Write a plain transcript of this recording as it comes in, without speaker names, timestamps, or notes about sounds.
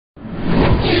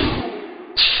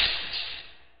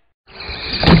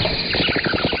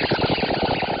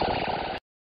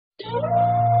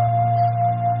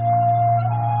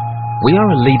We are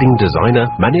a leading designer,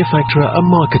 manufacturer and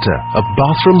marketer of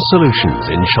bathroom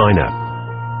solutions in China.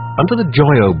 Under the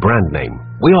Joyou brand name,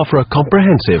 we offer a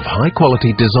comprehensive,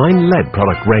 high-quality design-led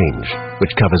product range,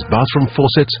 which covers bathroom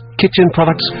faucets, kitchen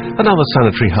products and other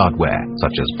sanitary hardware,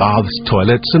 such as baths,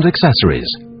 toilets and accessories.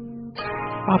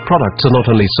 Our products are not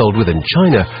only sold within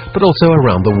China, but also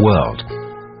around the world.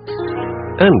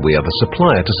 And we are the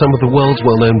supplier to some of the world's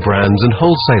well-known brands and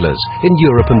wholesalers in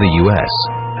Europe and the US.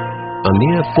 Our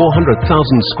near 400,000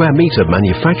 square meter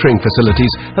manufacturing facilities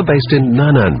are based in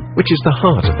Nan'an, which is the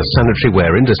heart of the sanitary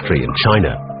ware industry in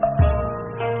China.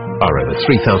 Our over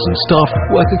 3,000 staff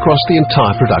work across the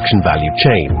entire production value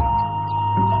chain,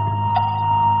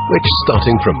 which,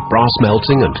 starting from brass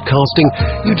melting and casting,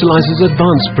 utilizes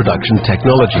advanced production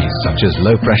technologies such as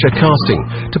low-pressure casting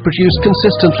to produce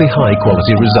consistently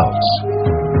high-quality results.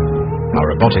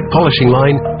 Our robotic polishing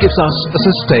line gives us a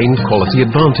sustained quality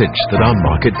advantage that our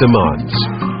market demands.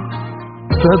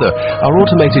 Further, our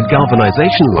automated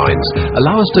galvanization lines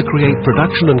allow us to create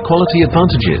production and quality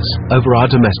advantages over our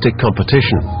domestic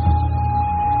competition.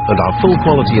 And our full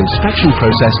quality inspection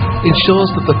process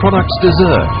ensures that the products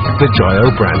deserve the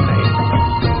Joyou brand name.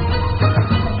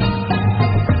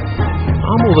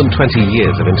 Our more than 20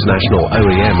 years of international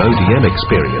OEM/ODM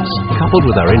experience, coupled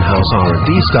with our in-house R&D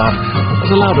staff,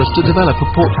 has allowed us to develop a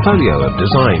portfolio of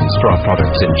designs for our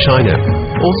products in China.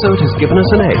 Also, it has given us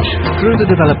an edge through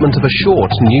the development of a short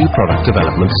new product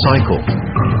development cycle.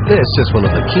 This is one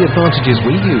of the key advantages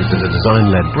we use as a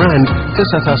design-led brand to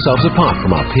set ourselves apart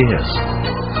from our peers.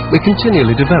 We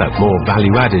continually develop more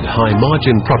value-added,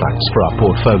 high-margin products for our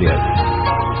portfolio,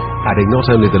 adding not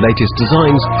only the latest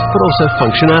designs, but also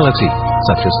functionality,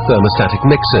 such as thermostatic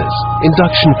mixers,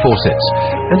 induction faucets,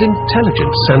 and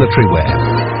intelligent sanitary ware.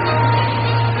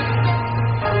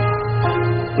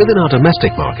 Within our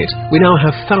domestic market, we now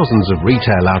have thousands of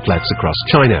retail outlets across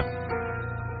China,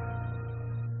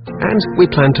 and we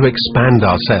plan to expand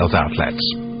our sales outlets.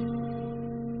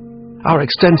 Our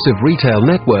extensive retail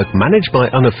network, managed by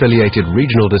unaffiliated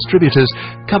regional distributors,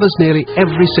 covers nearly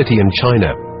every city in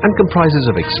China and comprises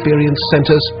of experience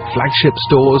centers, flagship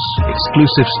stores,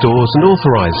 exclusive stores and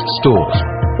authorized stores,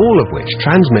 all of which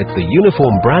transmit the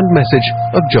uniform brand message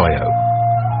of Joyou.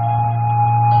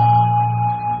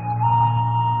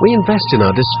 We invest in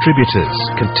our distributors,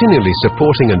 continually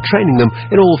supporting and training them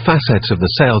in all facets of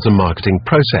the sales and marketing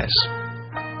process.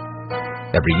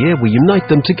 Every year we unite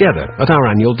them together at our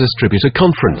annual distributor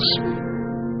conference.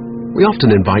 We often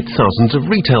invite thousands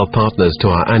of retail partners to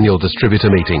our annual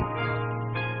distributor meeting,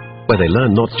 where they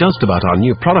learn not just about our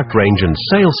new product range and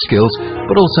sales skills,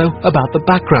 but also about the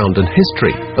background and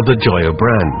history of the Joyou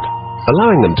brand,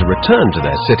 allowing them to return to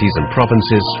their cities and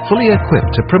provinces fully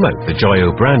equipped to promote the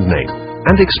Joyou brand name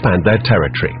and expand their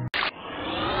territory.